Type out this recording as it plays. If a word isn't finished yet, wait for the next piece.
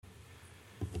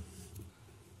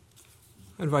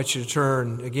I invite you to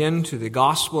turn again to the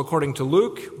Gospel according to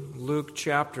Luke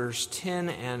chapters 10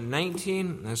 and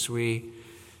 19, as we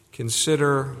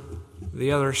consider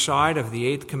the other side of the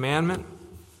eighth commandment.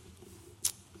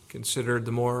 Considered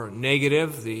the more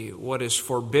negative, the what is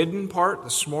forbidden part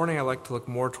this morning. I'd like to look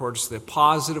more towards the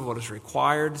positive, what is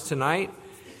required tonight,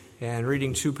 and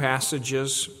reading two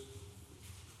passages.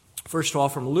 First of all,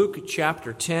 from Luke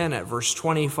chapter 10 at verse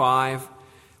 25,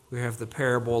 we have the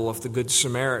parable of the Good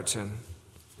Samaritan.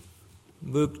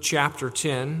 Luke chapter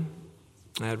 10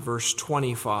 at verse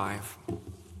 25.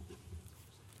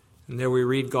 And there we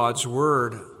read God's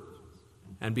word.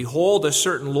 And behold, a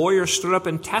certain lawyer stood up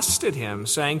and tested him,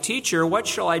 saying, Teacher, what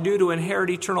shall I do to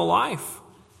inherit eternal life?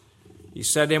 He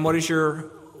said to him,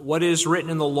 What is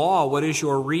written in the law? What is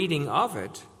your reading of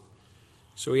it?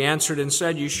 So he answered and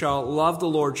said, You shall love the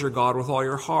Lord your God with all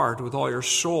your heart, with all your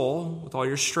soul, with all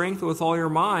your strength, with all your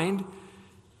mind,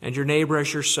 and your neighbor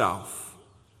as yourself.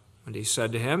 And he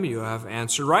said to him, You have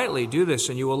answered rightly. Do this,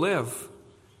 and you will live.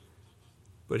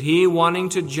 But he, wanting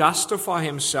to justify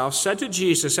himself, said to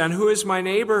Jesus, And who is my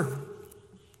neighbor?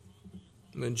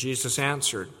 And then Jesus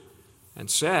answered and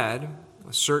said,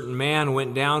 A certain man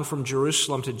went down from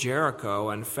Jerusalem to Jericho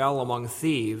and fell among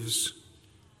thieves,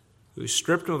 who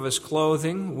stripped him of his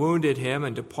clothing, wounded him,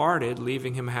 and departed,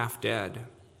 leaving him half dead.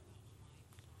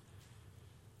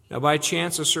 Now by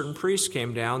chance a certain priest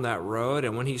came down that road,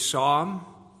 and when he saw him,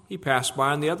 he passed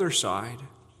by on the other side.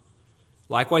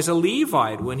 Likewise a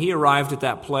Levite, when he arrived at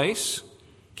that place,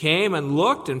 came and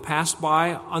looked and passed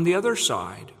by on the other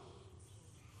side.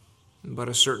 But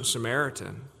a certain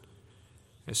Samaritan,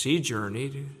 as he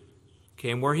journeyed,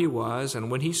 came where he was,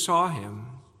 and when he saw him,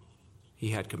 he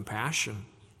had compassion.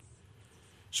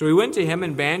 So he went to him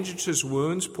and bandaged his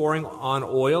wounds, pouring on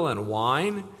oil and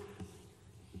wine.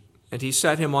 And he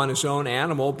set him on his own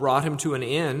animal, brought him to an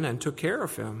inn, and took care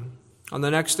of him. On the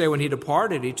next day when he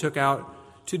departed, he took out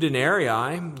 2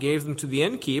 denarii, gave them to the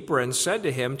innkeeper, and said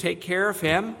to him, Take care of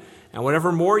him, and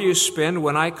whatever more you spend,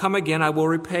 when I come again, I will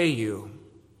repay you.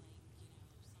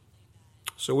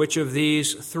 So which of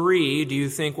these 3 do you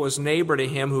think was neighbor to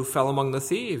him who fell among the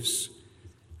thieves?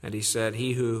 And he said,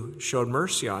 He who showed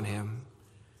mercy on him.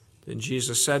 Then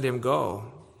Jesus said to him,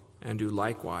 Go and do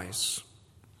likewise.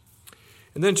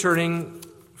 And then turning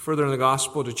further in the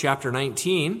Gospel to chapter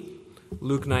 19,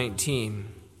 Luke 19.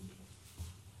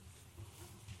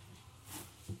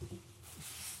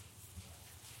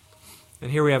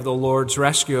 And here we have the Lord's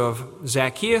rescue of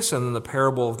Zacchaeus and then the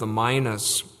parable of the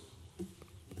minas.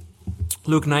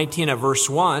 Luke 19 at verse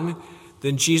 1,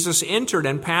 Then Jesus entered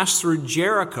and passed through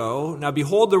Jericho. Now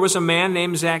behold, there was a man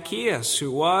named Zacchaeus, who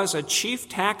was a chief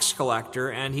tax collector,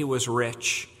 and he was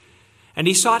rich. And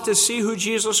he sought to see who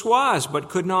Jesus was, but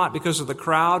could not because of the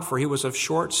crowd, for he was of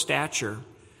short stature.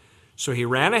 So he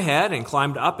ran ahead and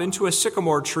climbed up into a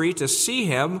sycamore tree to see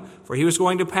him, for he was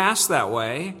going to pass that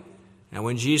way. And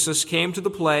when Jesus came to the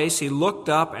place, he looked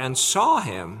up and saw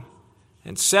him,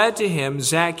 and said to him,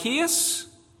 Zacchaeus,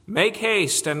 make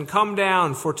haste and come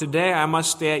down, for today I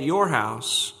must stay at your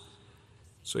house.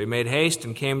 So he made haste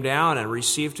and came down and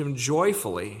received him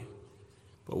joyfully.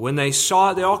 But when they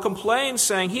saw it, they all complained,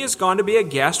 saying, He has gone to be a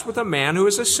guest with a man who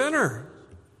is a sinner.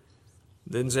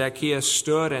 Then Zacchaeus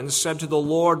stood and said to the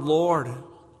Lord, Lord,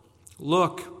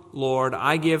 look, Lord,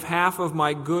 I give half of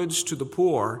my goods to the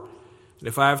poor, and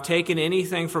if I have taken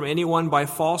anything from anyone by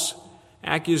false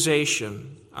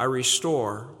accusation, I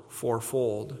restore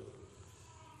fourfold.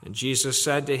 And Jesus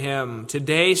said to him,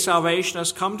 Today salvation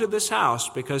has come to this house,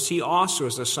 because he also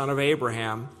is the son of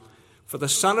Abraham. For the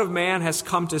Son of Man has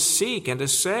come to seek and to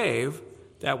save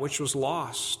that which was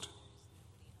lost.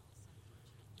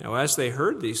 Now as they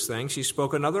heard these things, he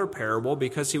spoke another parable,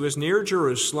 because he was near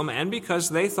Jerusalem, and because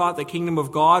they thought the kingdom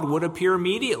of God would appear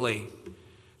immediately.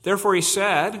 Therefore he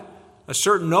said, A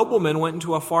certain nobleman went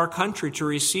into a far country to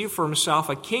receive for himself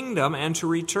a kingdom and to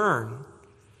return.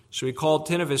 So he called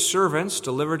 10 of his servants,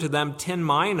 delivered to them 10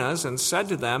 minas, and said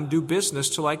to them, Do business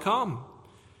till I come.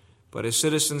 But his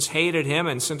citizens hated him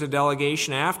and sent a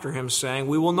delegation after him, saying,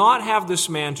 We will not have this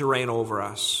man to reign over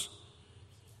us.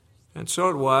 And so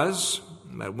it was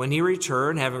that when he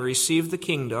returned, having received the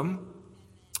kingdom,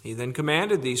 he then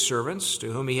commanded these servants,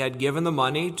 to whom he had given the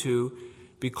money, to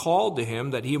be called to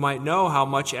him, that he might know how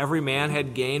much every man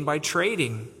had gained by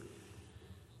trading.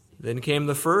 Then came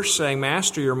the first, saying,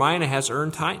 Master, your mina has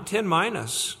earned 10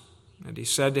 minas. And he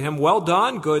said to him, Well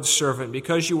done, good servant,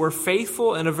 because you were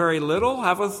faithful in a very little,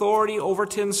 have authority over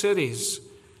 10 cities.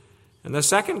 And the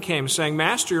second came, saying,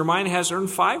 Master, your mina has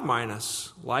earned 5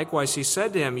 minas. Likewise he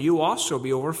said to him, You also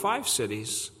be over 5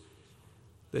 cities.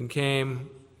 Then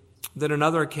came Then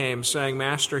another came, saying,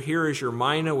 Master, here is your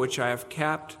mina which I have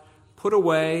kept, put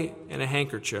away in a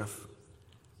handkerchief.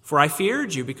 For I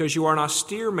feared you, because you are an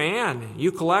austere man.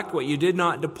 You collect what you did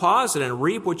not deposit, and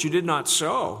reap what you did not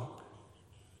sow.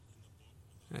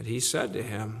 And he said to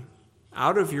him,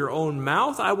 Out of your own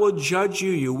mouth I will judge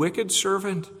you, you wicked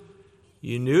servant.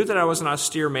 You knew that I was an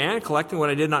austere man, collecting what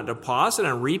I did not deposit,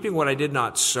 and reaping what I did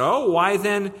not sow. Why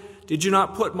then did you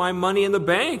not put my money in the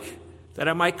bank, that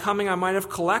at my coming I might have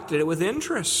collected it with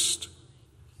interest?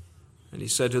 And he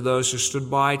said to those who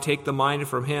stood by, Take the mina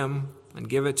from him, and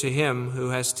give it to him who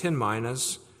has 10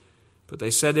 minas. But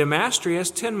they said to him, Master, he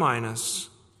has 10 minas.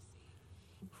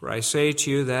 For I say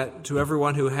to you that to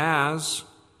everyone who has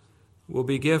will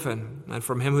be given, and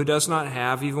from him who does not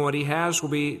have, even what he has will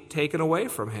be taken away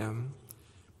from him.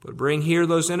 But bring here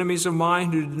those enemies of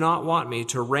mine who do not want me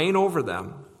to reign over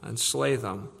them and slay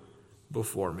them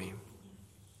before me.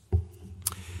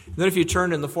 Then if you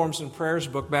turn in the Forms and Prayers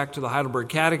book back to the Heidelberg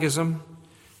Catechism,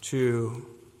 to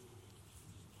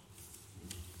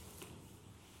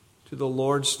the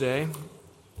Lord's Day,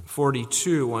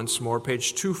 42 once more,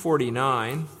 page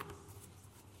 249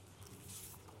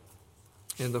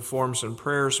 in the Forms and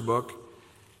Prayers book,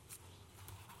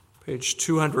 page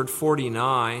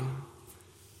 249.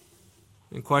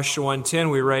 In question 110,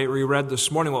 we read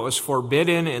this morning what was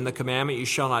forbidden in the commandment, you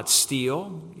shall not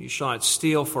steal. You shall not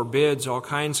steal forbids all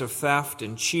kinds of theft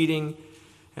and cheating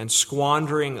and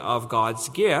squandering of God's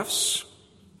gifts.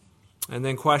 And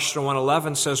then question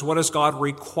 111 says, what does God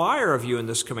require of you in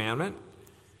this commandment?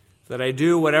 That I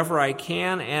do whatever I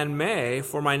can and may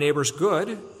for my neighbor's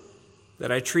good,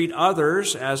 that I treat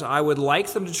others as I would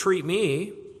like them to treat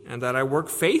me, and that I work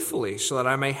faithfully so that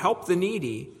I may help the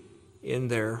needy in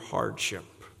their hardship.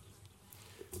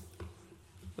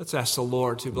 Let's ask the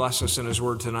Lord to bless us in His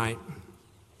word tonight.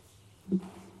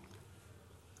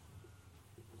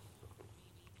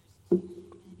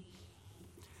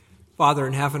 Father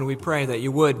in heaven, we pray that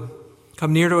you would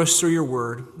come near to us through your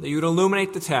word, that you would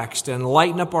illuminate the text and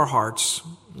lighten up our hearts,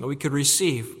 that we could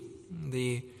receive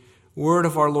the word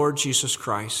of our Lord Jesus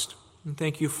Christ. And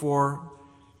thank you for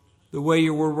the way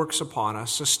your word works upon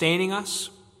us, sustaining us,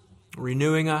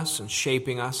 renewing us, and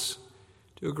shaping us.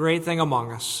 Do a great thing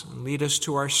among us and lead us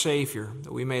to our Savior,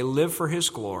 that we may live for his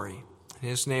glory. In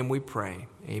his name we pray.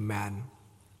 Amen.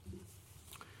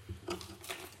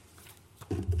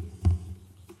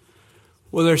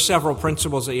 Well, there are several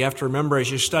principles that you have to remember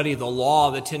as you study the law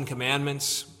of the Ten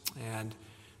Commandments, and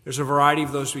there's a variety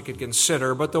of those we could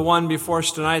consider, but the one before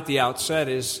us tonight at the outset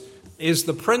is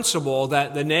the principle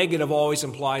that the negative always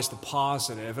implies the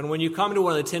positive. And when you come to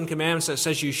one of the Ten Commandments that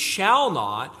says you shall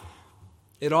not,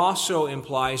 it also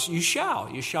implies you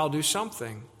shall do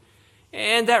something.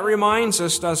 And that reminds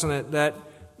us, doesn't it, that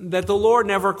the Lord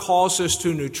never calls us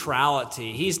to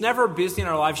neutrality. He's never busy in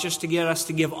our lives just to get us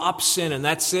to give up sin and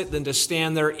that's it, than to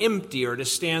stand there empty or to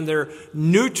stand there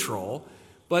neutral.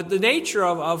 But the nature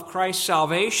of Christ's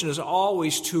salvation is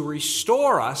always to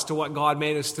restore us to what God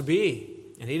made us to be.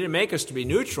 And he didn't make us to be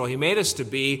neutral. He made us to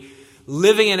be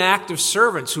living and active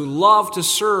servants who love to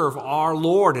serve our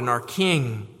Lord and our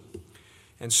King.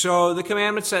 And so the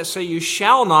commandments that say you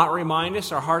shall not remind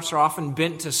us, our hearts are often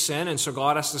bent to sin, and so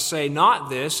God has to say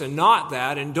not this and not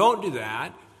that and don't do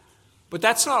that. But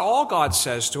that's not all God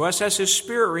says to us. As his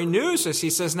Spirit renews us,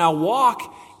 he says, now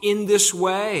walk in this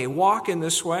way, walk in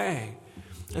this way.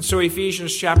 And so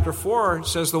Ephesians chapter 4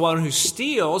 says the one who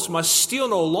steals must steal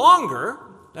no longer.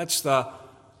 That's the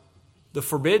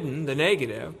forbidden, the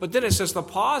negative. But then it says the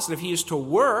positive, he is to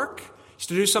work, he's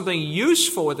to do something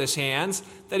useful with his hands,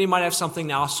 that he might have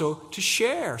something also to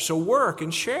share. So work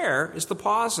and share is the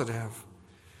positive.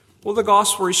 Well, the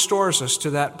gospel restores us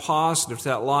to that positive, to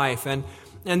that life. And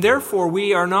therefore,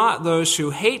 we are not those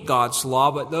who hate God's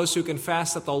law, but those who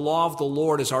confess that the law of the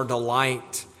Lord is our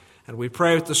delight. And we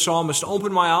pray with the psalmist,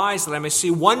 open my eyes that I may see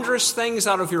wondrous things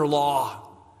out of your law.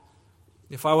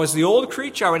 If I was the old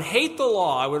creature, I would hate the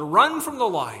law. I would run from the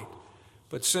light.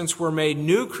 But since we're made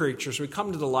new creatures, we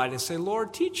come to the light and say,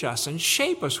 Lord, teach us and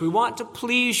shape us. We want to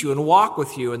please you and walk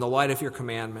with you in the light of your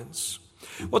commandments.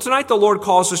 Well, tonight the Lord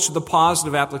calls us to the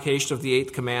positive application of the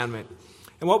eighth commandment.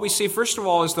 And what we see, first of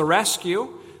all, is the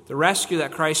rescue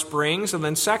that Christ brings. And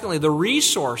then secondly, the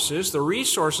resources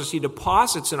he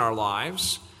deposits in our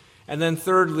lives. And then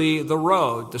thirdly, the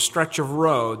road, the stretch of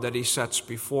road that he sets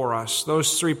before us.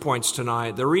 Those 3 points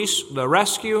tonight, the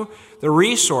rescue, the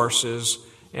resources,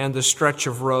 and the stretch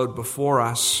of road before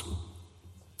us.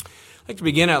 I'd like to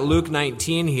begin at Luke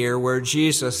 19 here, where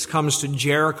Jesus comes to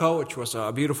Jericho, which was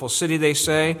a beautiful city, they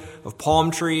say, of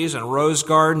palm trees and rose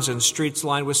gardens and streets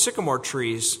lined with sycamore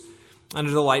trees, and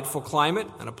a delightful climate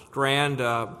and a grand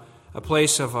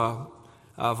place of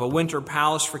a winter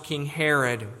palace for King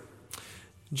Herod.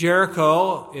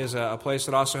 Jericho is a place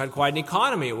that also had quite an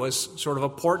economy. It was sort of a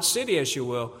port city, if you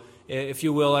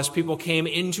will, as people came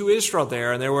into Israel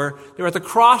there. And they were at the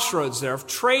crossroads there of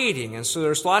trading. And so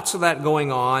there's lots of that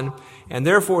going on. And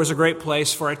therefore it was a great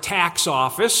place for a tax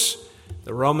office.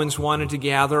 The Romans wanted to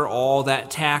gather all that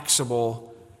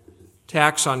taxable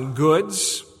tax on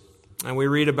goods. And we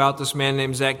read about this man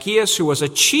named Zacchaeus, who was a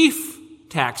chief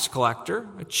tax collector,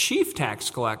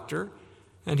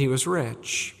 and he was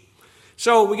rich.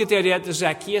 So we get the idea that the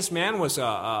Zacchaeus man was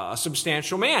a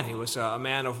substantial man. He was a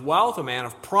man of wealth, a man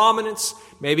of prominence.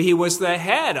 Maybe he was the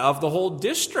head of the whole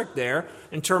district there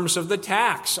in terms of the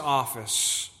tax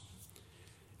office.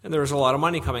 And there was a lot of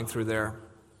money coming through there.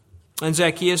 And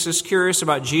Zacchaeus is curious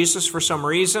about Jesus for some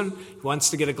reason. He wants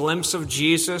to get a glimpse of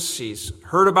Jesus. He's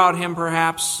heard about him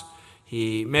perhaps.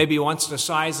 He maybe wants to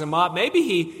size him up. Maybe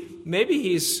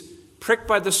he's pricked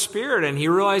by the Spirit, and he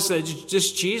realized that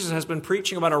just Jesus has been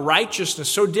preaching about a righteousness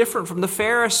so different from the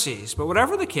Pharisees. But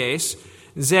whatever the case,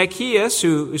 Zacchaeus,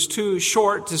 who is too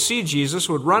short to see Jesus,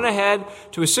 would run ahead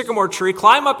to a sycamore tree,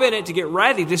 climb up in it to get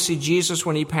ready to see Jesus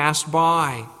when he passed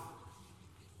by.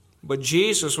 But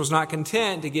Jesus was not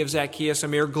content to give Zacchaeus a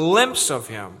mere glimpse of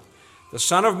him. The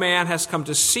Son of Man has come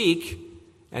to seek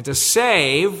and to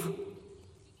save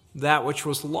that which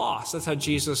was lost. That's how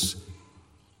Jesus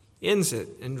ends it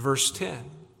in verse 10.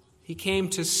 He came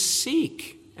to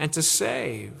seek and to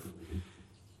save.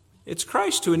 It's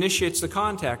Christ who initiates the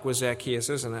contact with Zacchaeus,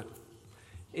 isn't it?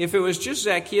 If it was just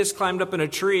Zacchaeus climbed up in a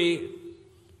tree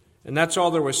and that's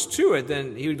all there was to it,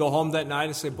 then he would go home that night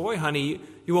and say, "Boy, honey,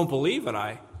 you won't believe it.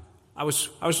 I was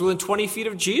within 20 feet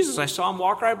of Jesus. I saw him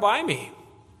walk right by me."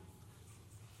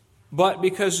 But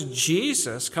because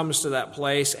Jesus comes to that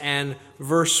place and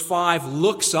verse 5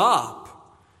 looks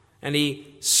up and he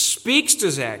speaks to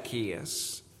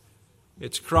Zacchaeus,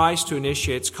 it's Christ who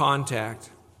initiates contact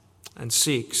and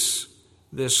seeks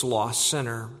this lost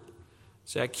sinner.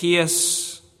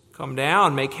 "Zacchaeus, come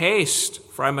down, make haste,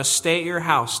 for I must stay at your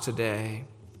house today."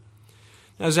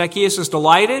 Now Zacchaeus is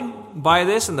delighted by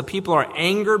this, and the people are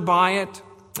angered by it.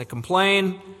 They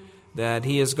complain that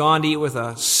he has gone to eat with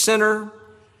a sinner.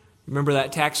 Remember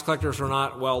that tax collectors were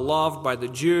not well loved by the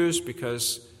Jews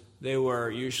because they were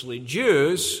usually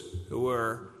Jews who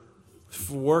were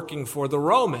working for the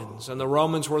Romans. And the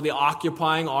Romans were the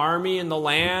occupying army in the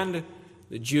land.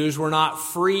 The Jews were not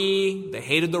free. They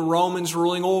hated the Romans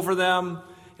ruling over them.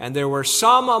 And there were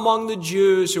some among the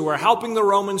Jews who were helping the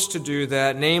Romans to do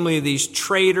that, namely these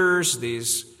traitors,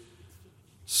 these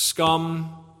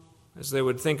scum, as they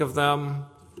would think of them,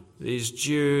 these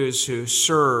Jews who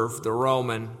served the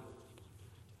Roman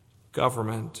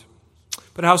government.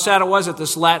 But how sad it was at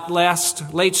this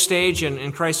late stage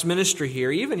in Christ's ministry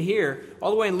here, even here, all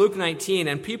the way in Luke 19,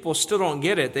 and people still don't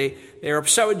get it. They are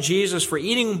upset with Jesus for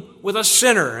eating with a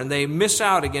sinner, and they miss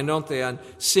out again, don't they, on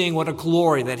seeing what a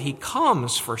glory that he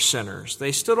comes for sinners.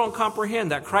 They still don't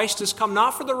comprehend that Christ has come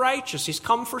not for the righteous, he's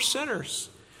come for sinners.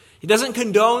 He doesn't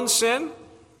condone sin.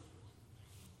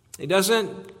 He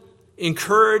doesn't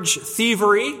encourage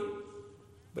thievery,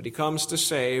 but he comes to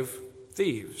save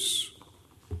thieves.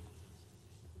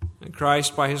 And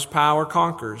Christ, by his power,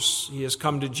 conquers. He has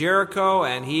come to Jericho,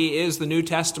 and he is the New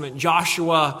Testament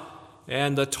Joshua,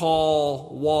 and the tall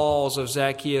walls of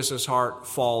Zacchaeus' heart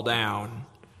fall down.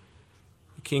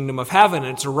 The kingdom of heaven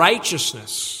and its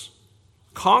righteousness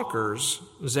conquers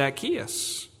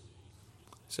Zacchaeus.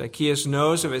 Zacchaeus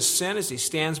knows of his sin as he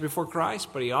stands before Christ,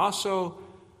 but he also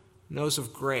knows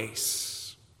of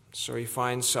grace. So he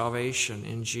finds salvation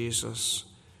in Jesus.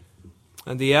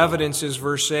 And the evidence is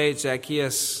verse 8.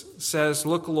 Zacchaeus says,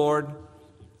 "Look, Lord,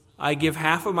 I give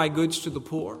half of my goods to the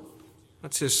poor."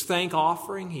 That's his thank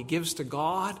offering he gives to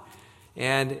God.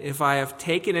 "And if I have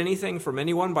taken anything from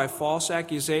anyone by false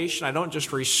accusation, I don't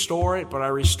just restore it, but I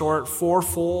restore it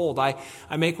fourfold. I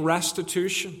make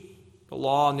restitution." The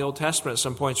law in the Old Testament at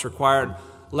some points required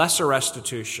lesser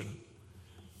restitution,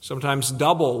 sometimes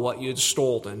double what you'd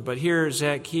stolen. But here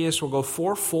Zacchaeus will go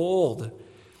fourfold.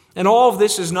 And all of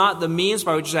this is not the means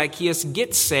by which Zacchaeus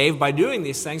gets saved by doing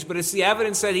these things, but it's the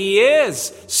evidence that he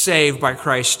is saved by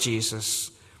Christ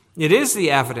Jesus. It is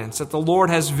the evidence that the Lord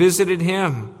has visited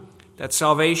him, that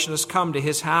salvation has come to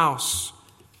his house,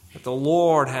 that the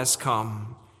Lord has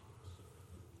come.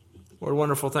 What a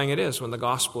wonderful thing it is when the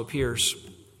gospel appears.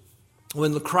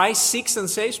 When the Christ seeks and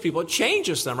saves people, it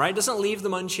changes them, right? It doesn't leave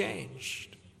them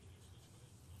unchanged.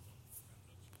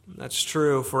 That's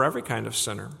true for every kind of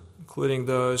sinner, including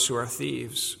those who are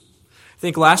thieves. I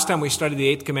think last time we studied the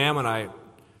Eighth Commandment, I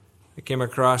came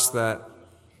across that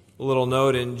little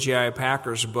note in J.I.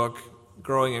 Packer's book,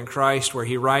 Growing in Christ, where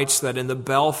he writes that in the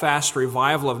Belfast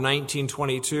revival of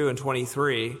 1922 and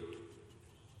 23,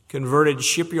 converted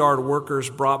shipyard workers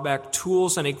brought back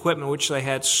tools and equipment which they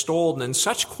had stolen in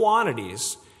such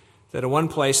quantities that in one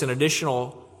place an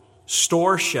additional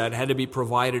store shed had to be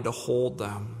provided to hold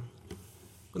them.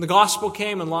 When the gospel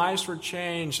came and lives were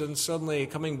changed, and suddenly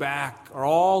coming back are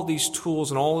all these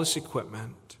tools and all this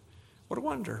equipment. What a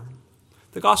wonder.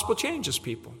 The gospel changes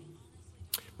people.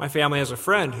 My family has a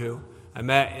friend who I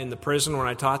met in the prison when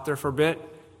I taught there for a bit,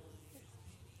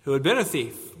 who had been a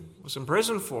thief, was in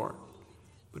prison for it,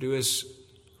 but he was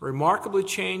remarkably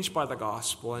changed by the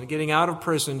gospel, and getting out of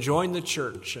prison, joined the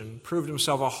church and proved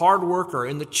himself a hard worker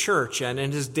in the church and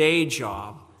in his day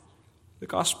job. The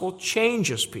gospel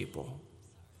changes people.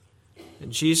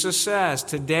 And Jesus says,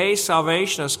 today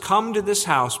salvation has come to this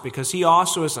house because he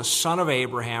also is a son of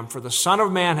Abraham. For the Son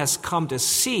of Man has come to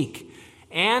seek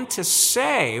and to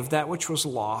save that which was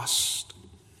lost.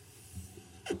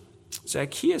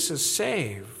 Zacchaeus is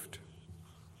saved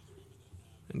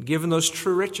and given those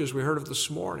true riches we heard of this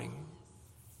morning.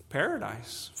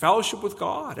 Paradise, fellowship with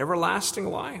God, everlasting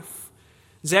life.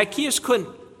 Zacchaeus couldn't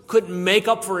make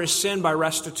up for his sin by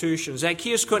restitution.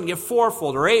 Zacchaeus couldn't give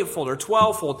fourfold or eightfold or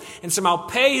 12-fold and somehow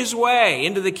pay his way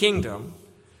into the kingdom.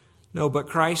 No, but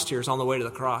Christ here is on the way to the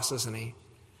cross, isn't he?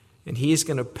 And he's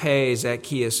going to pay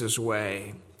Zacchaeus'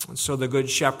 way. And so the Good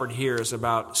Shepherd here is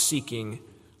about seeking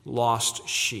lost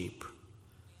sheep.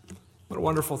 What a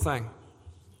wonderful thing.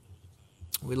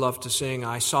 We love to sing,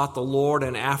 I sought the Lord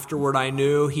and afterward I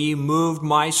knew he moved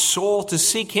my soul to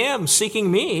seek him,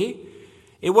 seeking me.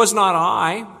 It was not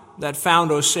I that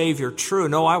found, O Savior, true.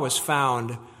 No, I was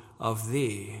found of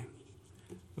thee.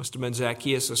 Must have been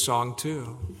Zacchaeus' song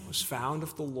too. Was found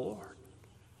of the Lord.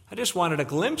 I just wanted a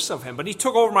glimpse of him, but he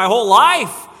took over my whole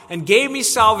life and gave me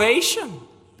salvation.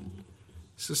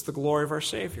 This is the glory of our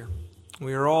Savior.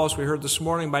 We are all, as we heard this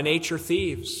morning, by nature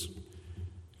thieves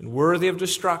and worthy of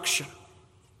destruction.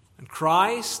 And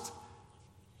Christ,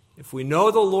 if we know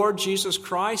the Lord Jesus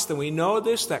Christ, then we know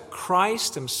this, that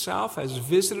Christ himself has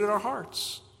visited our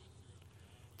hearts.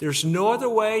 There's no other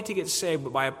way to get saved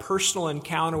but by a personal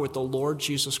encounter with the Lord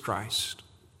Jesus Christ.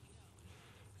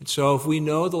 And so if we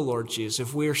know the Lord Jesus,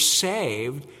 if we are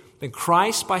saved, then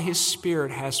Christ by his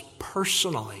Spirit has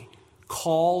personally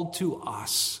called to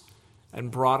us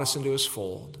and brought us into his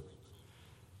fold.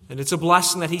 And it's a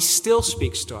blessing that he still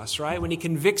speaks to us, right? When he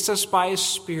convicts us by his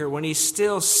Spirit, when he's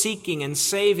still seeking and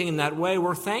saving in that way,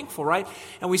 we're thankful, right?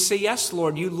 And we say, yes,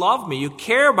 Lord, you love me, you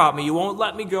care about me, you won't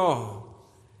let me go.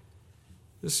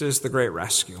 This is the great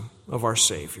rescue of our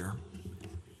Savior.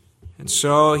 And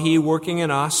so he, working in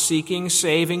us, seeking,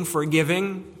 saving,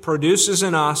 forgiving, produces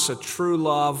in us a true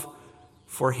love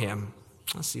for him.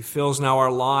 As he fills now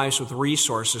our lives with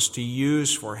resources to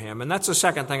use for him. And that's the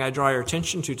second thing I draw your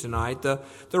attention to tonight, the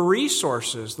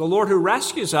resources. The Lord who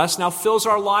rescues us now fills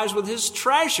our lives with his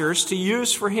treasures to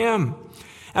use for him.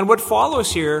 And what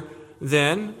follows here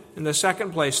then, in the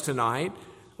second place tonight,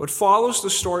 what follows the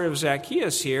story of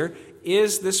Zacchaeus here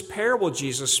is this parable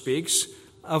Jesus speaks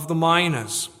of the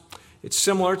minas. It's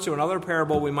similar to another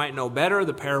parable we might know better,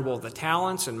 the parable of the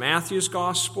talents in Matthew's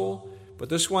gospel. But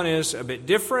this one is a bit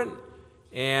different,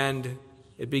 and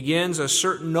it begins, a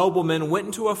certain nobleman went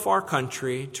into a far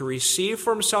country to receive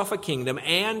for himself a kingdom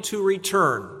and to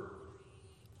return.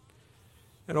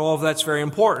 And all of that's very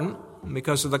important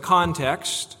because of the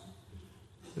context.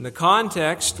 In the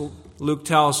context, Luke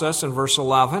tells us in verse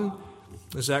 11,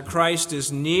 is that Christ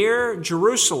is near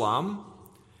Jerusalem,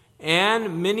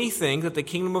 and many think that the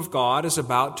kingdom of God is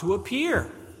about to appear.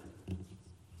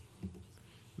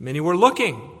 Many were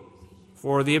looking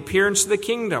for the appearance of the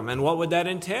kingdom. And what would that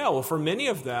entail? Well, for many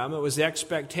of them, it was the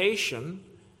expectation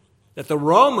that the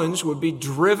Romans would be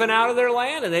driven out of their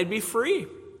land and they'd be free.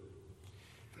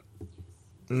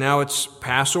 Now it's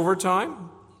Passover time,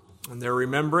 and they're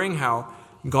remembering how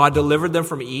God delivered them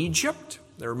from Egypt.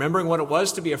 They're remembering what it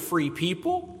was to be a free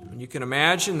people. And you can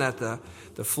imagine that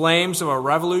the flames of a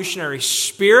revolutionary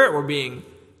spirit were being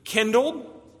kindled.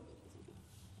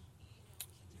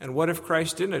 And what if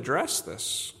Christ didn't address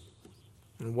this?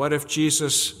 And what if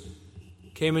Jesus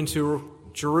came into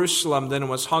Jerusalem then and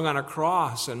was hung on a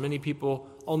cross, and many people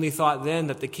only thought then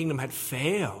that the kingdom had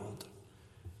failed?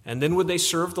 And then would they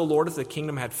serve the Lord if the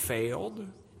kingdom had failed?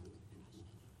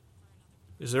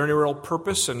 Is there any real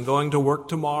purpose in going to work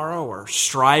tomorrow or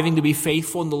striving to be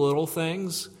faithful in the little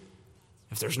things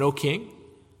if there's no king,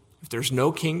 if there's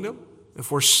no kingdom, if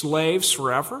we're slaves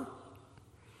forever?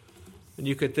 And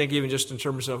you could think even just in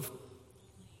terms of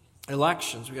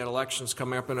elections. We got elections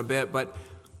coming up in a bit, but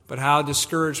how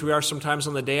discouraged we are sometimes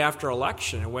on the day after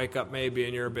election and wake up maybe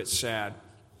and you're a bit sad.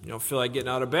 You don't feel like getting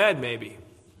out of bed, maybe.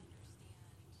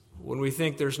 When we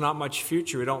think there's not much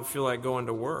future, we don't feel like going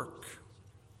to work.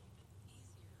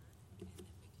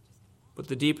 But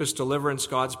the deepest deliverance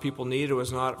God's people needed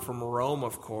was not from Rome,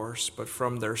 of course, but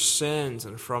from their sins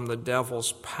and from the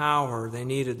devil's power. They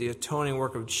needed the atoning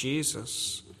work of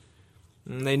Jesus.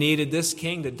 And they needed this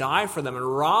king to die for them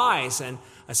and rise and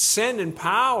ascend in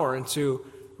power and to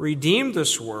redeem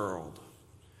this world.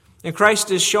 And Christ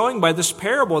is showing by this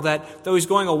parable that though he's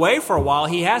going away for a while,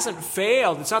 he hasn't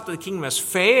failed. It's not that the kingdom has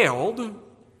failed.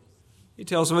 He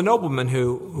tells of a nobleman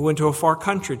who went to a far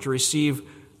country to receive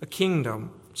a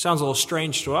kingdom. Sounds a little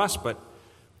strange to us, but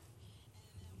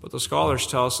the scholars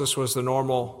tell us this was the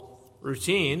normal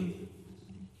routine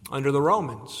under the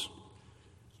Romans.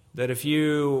 That if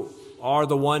you are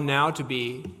the one now to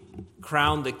be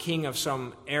crowned the king of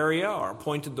some area or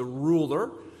appointed the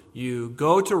ruler, you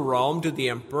go to Rome to the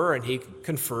emperor and he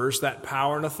confers that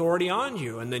power and authority on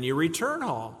you, and then you return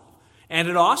home. And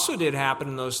it also did happen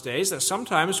in those days that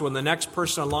sometimes when the next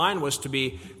person in line was to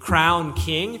be crowned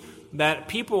king, that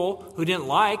people who didn't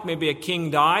like, maybe a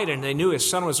king died and they knew his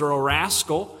son was a real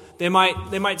rascal, they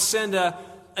might send a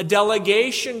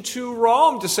delegation to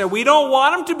Rome to say, we don't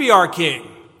want him to be our king,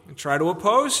 and try to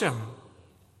oppose him.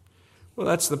 Well,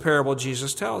 that's the parable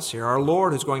Jesus tells here. Our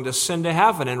Lord is going to ascend to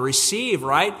heaven and receive,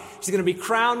 right? He's going to be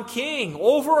crowned king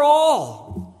over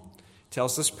all. He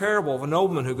tells this parable of a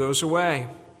nobleman who goes away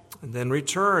and then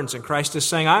returns. And Christ is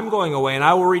saying, I'm going away and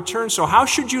I will return. So how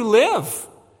should you live?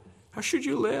 How should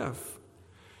you live?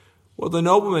 Well, the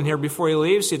nobleman here, before he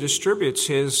leaves, he distributes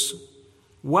his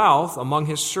wealth among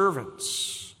his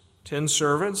servants. 10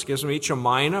 servants, gives them each a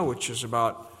mina, which is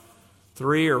about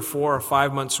 3 or 4 or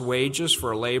 5 months' wages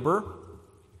for a labor.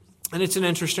 And it's an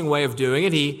interesting way of doing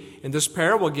it. He, in this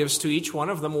parable, gives to each one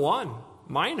of them 1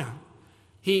 mina.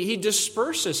 He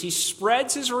disperses, he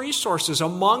spreads his resources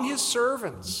among his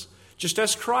servants, just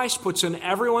as Christ puts in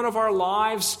every one of our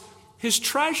lives his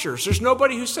treasures. There's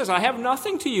nobody who says, I have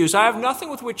nothing to use, I have nothing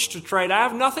with which to trade, I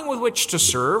have nothing with which to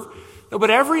serve. No, but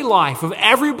every life of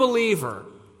every believer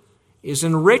is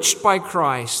enriched by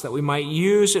Christ that we might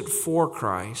use it for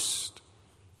Christ.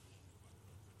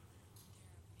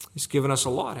 He's given us a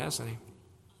lot, hasn't he?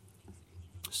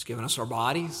 He's given us our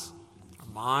bodies, our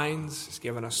minds. He's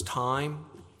given us time.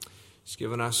 He's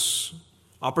given us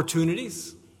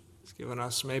opportunities. He's given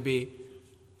us maybe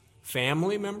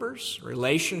family members,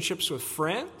 relationships with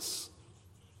friends.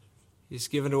 He's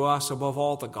given to us, above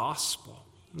all, the gospel.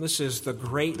 And this is the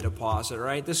great deposit,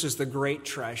 right? This is the great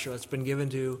treasure that's been given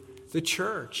to the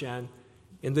church, and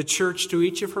in the church to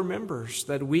each of her members,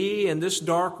 that we, in this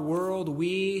dark world,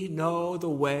 we know the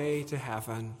way to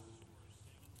heaven.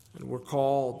 And we're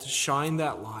called to shine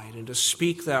that light and to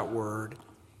speak that word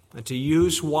and to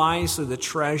use wisely the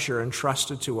treasure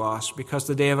entrusted to us, because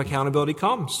the day of accountability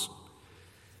comes.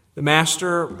 The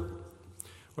master,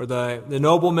 or the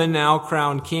nobleman now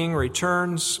crowned king,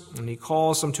 returns and he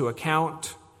calls them to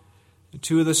account. The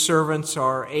 2 of the servants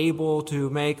are able to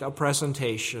make a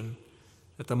presentation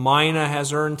that the mina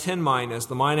has earned 10 minas,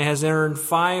 the mina has earned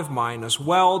 5 minas.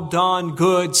 Well done,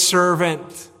 good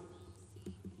servant.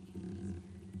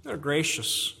 They're a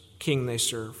gracious king they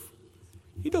serve.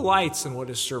 He delights in what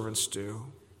his servants do.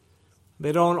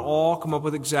 They don't all come up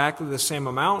with exactly the same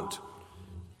amount.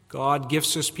 God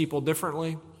gifts his people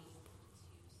differently.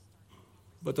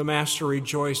 But the master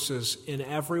rejoices in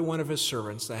every one of his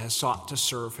servants that has sought to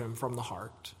serve him from the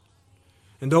heart.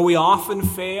 And though we often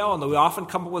fail, and though we often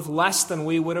come up with less than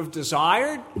we would have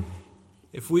desired,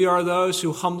 if we are those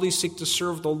who humbly seek to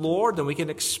serve the Lord, then we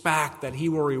can expect that he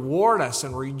will reward us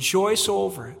and rejoice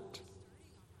over it.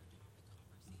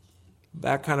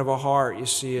 That kind of a heart, you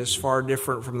see, is far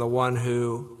different from the one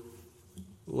who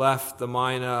left the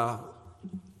mina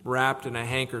wrapped in a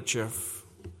handkerchief.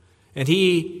 And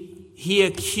he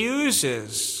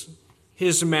accuses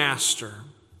his master,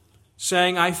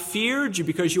 saying, I feared you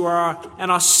because you are an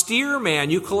austere man.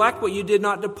 You collect what you did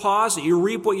not deposit. You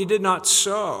reap what you did not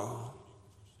sow.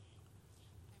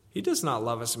 He does not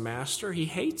love his master. He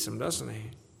hates him, doesn't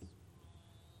he?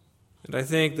 And I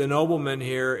think the nobleman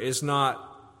here is not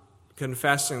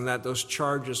confessing that those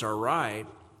charges are right,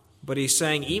 but he's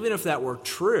saying, even if that were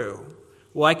true,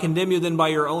 well, I condemn you then by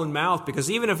your own mouth, because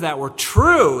even if that were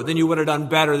true, then you would have done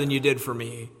better than you did for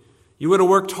me. You would have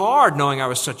worked hard knowing I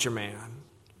was such a man.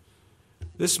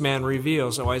 This man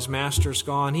reveals that while his master's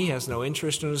gone, he has no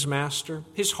interest in his master.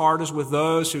 His heart is with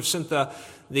those who've sent the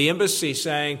embassy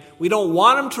saying, we don't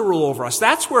want him to rule over us.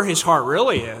 That's where his heart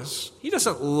really is. He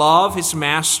doesn't love his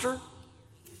master.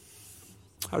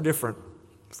 How different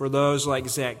for those like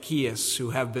Zacchaeus who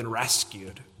have been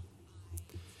rescued.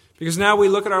 Because now we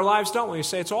look at our lives, don't we? We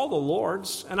say, it's all the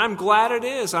Lord's, and I'm glad it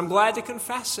is. I'm glad to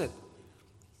confess it.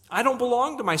 I don't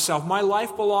belong to myself. My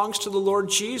life belongs to the Lord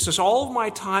Jesus. All of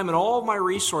my time and all of my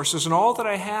resources and all that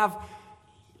I have,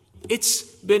 it's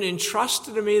been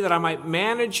entrusted to me that I might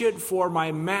manage it for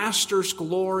my Master's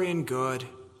glory and good.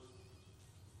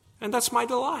 And that's my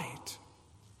delight.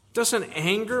 It doesn't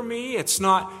anger me. It's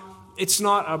not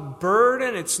a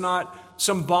burden. It's not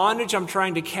some bondage I'm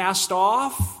trying to cast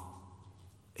off.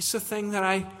 It's the thing that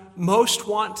I most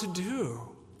want to do.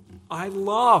 I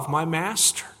love my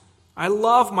Master. I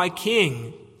love my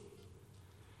King.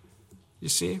 You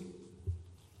see,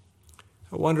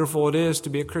 how wonderful it is to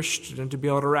be a Christian and to be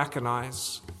able to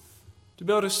recognize, to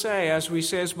be able to say, as we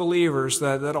say as believers,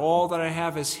 that all that I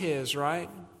have is His,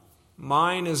 right?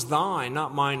 Mine is thine,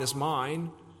 not mine is mine.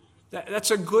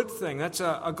 That's a good thing. That's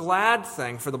a glad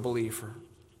thing for the believer.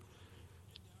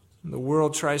 And the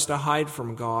world tries to hide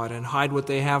from God and hide what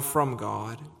they have from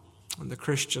God. And the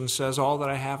Christian says, all that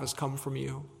I have has come from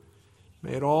you.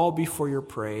 May it all be for your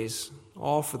praise,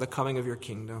 all for the coming of your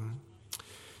kingdom.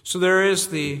 So there is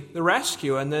the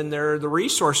rescue, and then there are the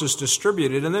resources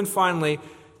distributed. And then finally,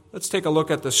 let's take a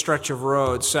look at the stretch of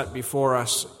road set before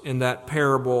us in that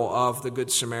parable of the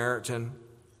Good Samaritan.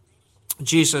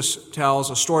 Jesus tells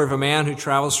a story of a man who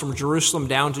travels from Jerusalem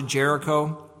down to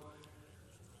Jericho,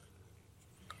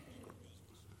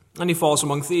 and he falls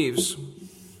among thieves.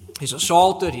 He's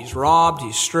assaulted, he's robbed,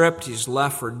 he's stripped, he's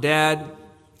left for dead.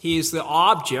 He is the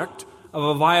object of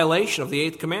a violation of the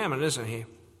 8th commandment, isn't he?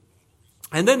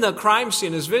 And then the crime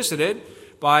scene is visited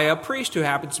by a priest who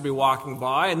happens to be walking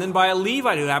by, and then by a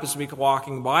Levite who happens to be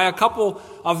walking by, a couple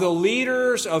of the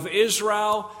leaders of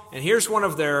Israel, and here's one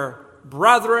of their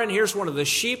brethren, here's one of the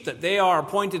sheep that they are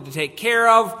appointed to take care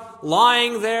of,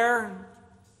 lying there,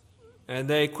 and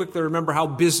they quickly remember how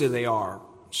busy they are,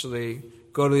 so they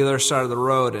go to the other side of the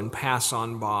road and pass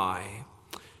on by.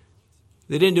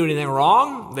 They didn't do anything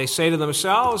wrong. They say to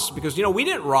themselves, because, we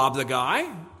didn't rob the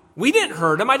guy. We didn't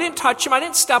hurt him. I didn't touch him. I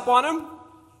didn't step on him.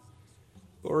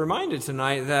 But we're reminded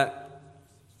tonight that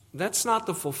that's not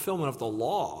the fulfillment of the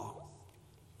law.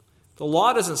 The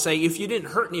law doesn't say if you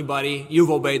didn't hurt anybody,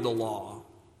 you've obeyed the law.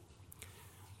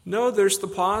 No, there's the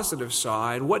positive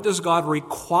side. What does God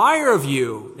require of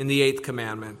you in the 8th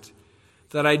commandment?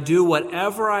 That I do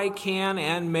whatever I can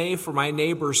and may for my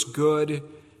neighbor's good,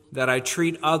 that I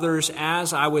treat others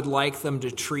as I would like them to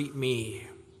treat me.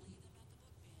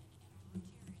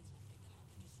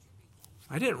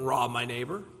 I didn't rob my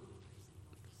neighbor.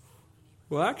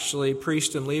 Well, actually,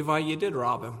 priest and Levite, you did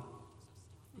rob him.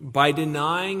 By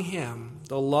denying him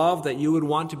the love that you would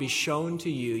want to be shown to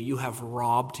you, you have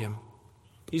robbed him.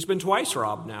 He's been twice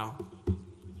robbed now.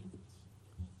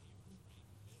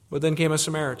 But then came a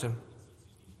Samaritan.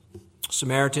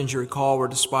 Samaritans, you recall, were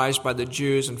despised by the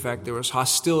Jews. In fact, there was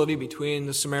hostility between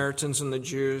the Samaritans and the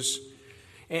Jews.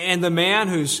 And the man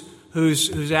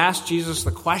who's asked Jesus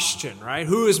the question, right?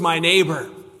 Who is my neighbor?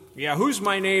 Yeah, who's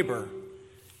my neighbor?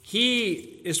 He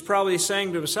is probably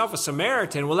saying to himself, a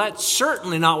Samaritan, well, that's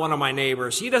certainly not one of my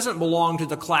neighbors. He doesn't belong to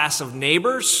the class of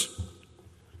neighbors.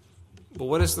 But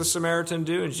what does the Samaritan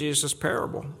do in Jesus'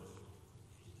 parable?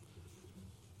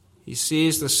 He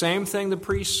sees the same thing the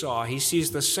priest saw. He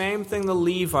sees the same thing the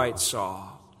Levite saw.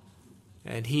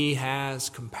 And he has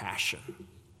compassion.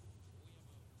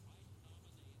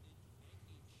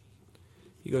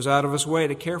 He goes out of his way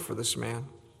to care for this man.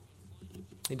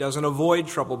 He doesn't avoid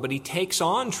trouble, but he takes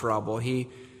on trouble. He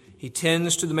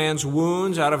tends to the man's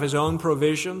wounds out of his own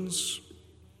provisions.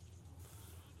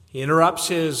 He interrupts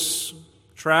his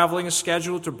traveling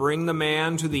schedule to bring the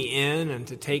man to the inn and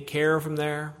to take care of him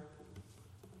there.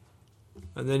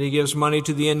 And then he gives money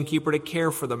to the innkeeper to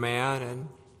care for the man and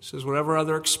says, whatever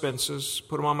other expenses,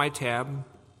 put them on my tab.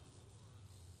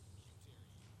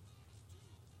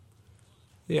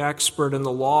 The expert in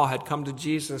the law had come to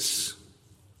Jesus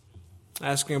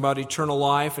asking about eternal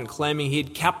life and claiming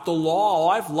he'd kept the law. Oh,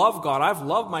 I've loved God. I've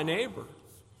loved my neighbor.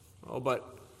 Oh,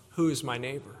 but who is my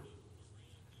neighbor?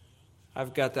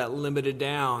 I've got that limited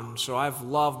down, so I've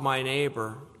loved my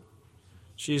neighbor.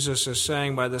 Jesus is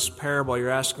saying by this parable,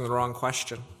 you're asking the wrong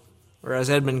question. Or as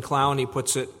Edmund Clowney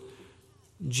puts it,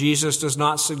 Jesus does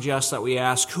not suggest that we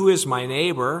ask, who is my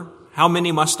neighbor? How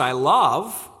many must I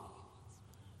love?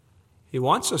 He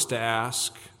wants us to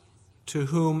ask, to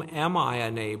whom am I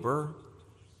a neighbor?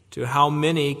 To how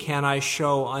many can I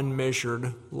show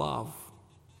unmeasured love?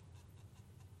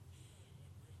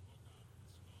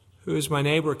 Who is my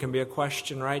neighbor can be a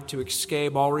question, right, to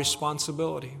escape all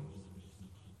responsibility.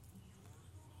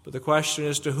 But the question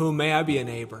is, to whom may I be a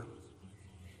neighbor?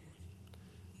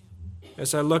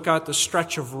 As I look out the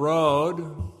stretch of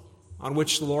road on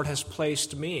which the Lord has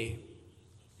placed me?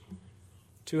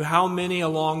 To how many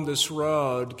along this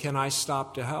road can I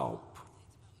stop to help?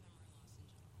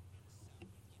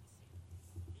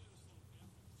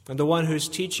 And the one who's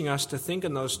teaching us to think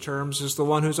in those terms is the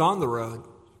one who's on the road,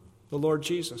 the Lord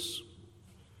Jesus.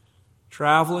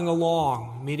 Traveling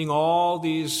along, meeting all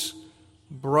these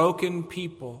broken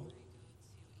people,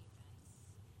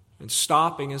 and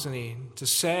stopping, isn't he, to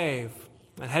save,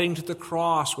 and heading to the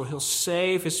cross where he'll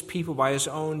save his people by his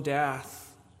own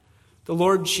death. The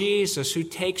Lord Jesus, who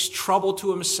takes trouble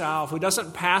to himself, who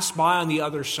doesn't pass by on the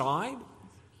other side.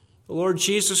 The Lord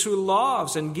Jesus, who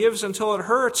loves and gives until it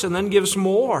hurts and then gives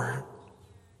more.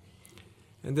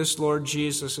 And this Lord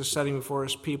Jesus is setting before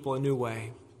his people a new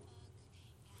way.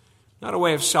 Not a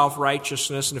way of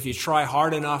self-righteousness, and if you try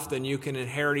hard enough, then you can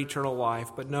inherit eternal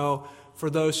life. But no, for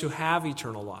those who have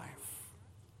eternal life,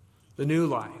 the new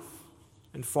life,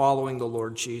 and following the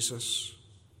Lord Jesus.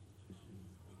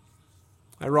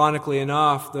 Ironically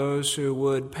enough, those who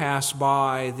would pass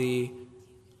by the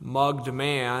mugged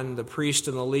man, the priest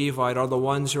and the Levite, are the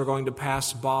ones who are going to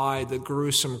pass by the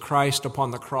gruesome Christ upon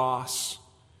the cross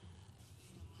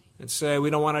and say,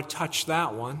 we don't want to touch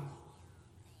that one.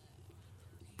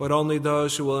 But only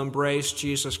those who will embrace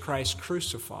Jesus Christ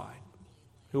crucified,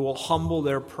 who will humble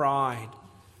their pride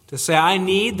to say, I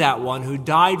need that one who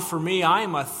died for me. I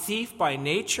am a thief by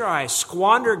nature. I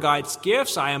squander God's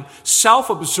gifts. I am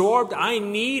self-absorbed. I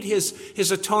need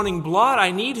his atoning blood.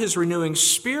 I need his renewing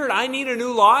spirit. I need a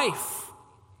new life.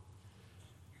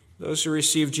 Those who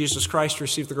receive Jesus Christ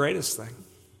receive the greatest thing.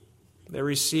 They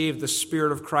receive the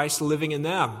Spirit of Christ living in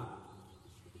them.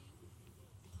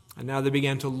 And now they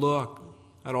begin to look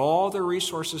at all their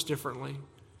resources differently.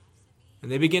 And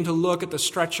they begin to look at the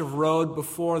stretch of road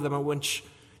before them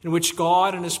in which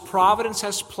God and his providence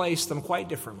has placed them quite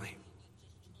differently.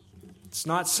 It's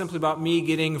not simply about me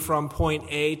getting from point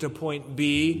A to point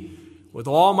B with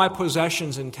all my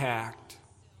possessions intact.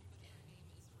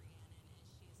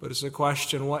 But it's a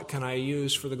question, what can I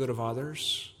use for the good of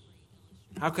others?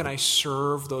 How can I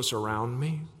serve those around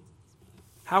me?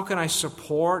 How can I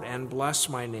support and bless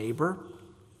my neighbor?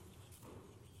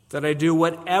 That I do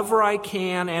whatever I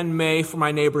can and may for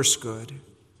my neighbor's good.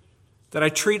 That I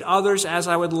treat others as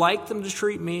I would like them to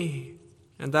treat me.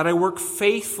 And that I work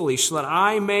faithfully so that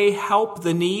I may help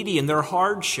the needy in their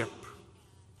hardship.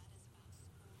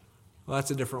 Well,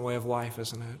 that's a different way of life,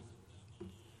 isn't it?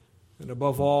 And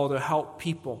above all, to help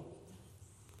people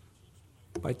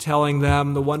by telling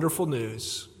them the wonderful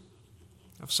news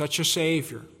of such a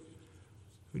Savior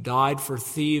who died for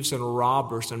thieves and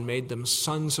robbers and made them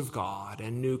sons of God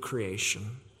and new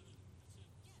creation.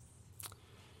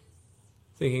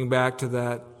 Thinking back to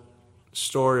that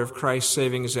story of Christ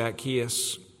saving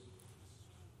Zacchaeus,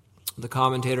 the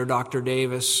commentator Dr.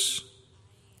 Davis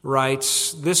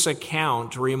writes, this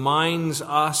account reminds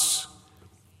us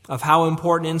of how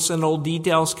important incidental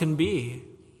details can be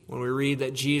when we read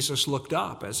that Jesus looked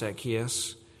up at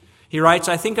Zacchaeus. He writes,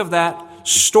 I think of that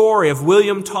story of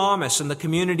William Thomas in the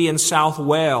community in South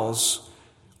Wales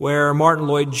where Martin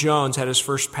Lloyd-Jones had his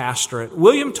first pastorate.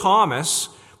 William Thomas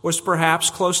was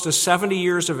perhaps close to 70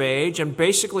 years of age and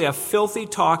basically a filthy,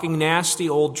 talking, nasty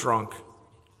old drunk.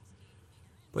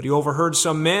 But he overheard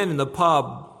some men in the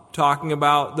pub talking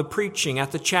about the preaching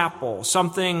at the chapel,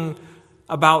 something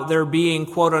about there being,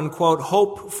 quote-unquote,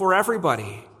 hope for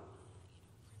everybody.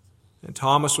 And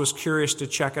Thomas was curious to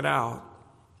check it out.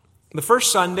 The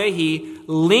first Sunday, he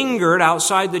lingered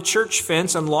outside the church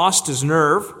fence and lost his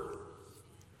nerve.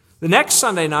 The next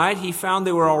Sunday night, he found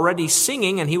they were already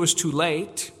singing and he was too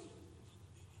late.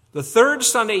 The third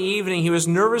Sunday evening, he was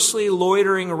nervously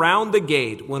loitering around the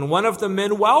gate when one of the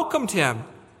men welcomed him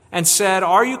and said,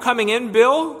 "Are you coming in,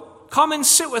 Bill? Come and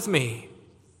sit with me."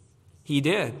 He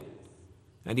did,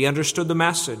 and he understood the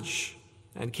message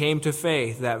and came to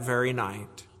faith that very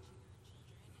night.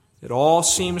 It all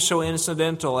seems so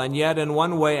incidental, and yet in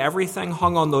one way everything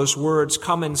hung on those words,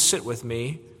 "Come and sit with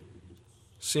me."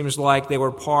 Seems like they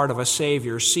were part of a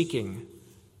Savior seeking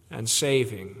and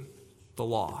saving the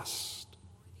lost.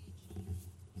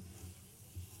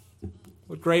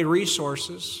 What great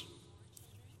resources,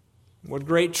 what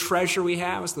great treasure we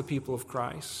have as the people of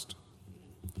Christ.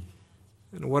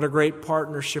 And what a great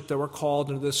partnership that we're called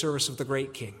into the service of the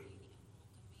great King,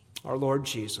 our Lord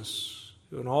Jesus,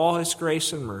 who in all his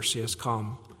grace and mercy has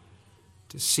come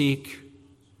to seek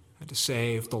and to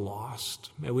save the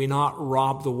lost. May we not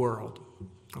rob the world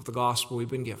of the gospel we've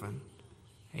been given.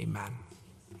 Amen.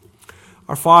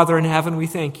 Our Father in heaven, we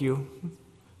thank you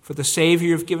for the Savior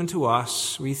you've given to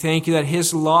us. We thank you that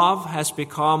his love has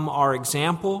become our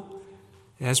example.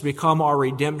 It has become our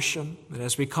redemption. It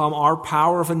has become our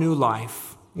power of a new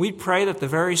life. We pray that the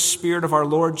very Spirit of our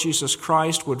Lord Jesus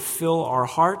Christ would fill our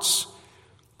hearts,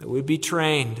 that we'd be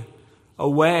trained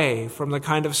away from the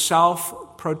kind of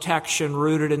self-protection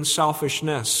rooted in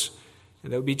selfishness,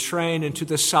 and that we'd be trained into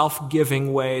the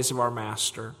self-giving ways of our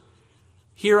Master.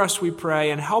 Hear us, we pray,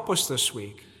 and help us this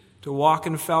week to walk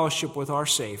in fellowship with our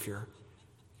Savior.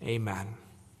 Amen.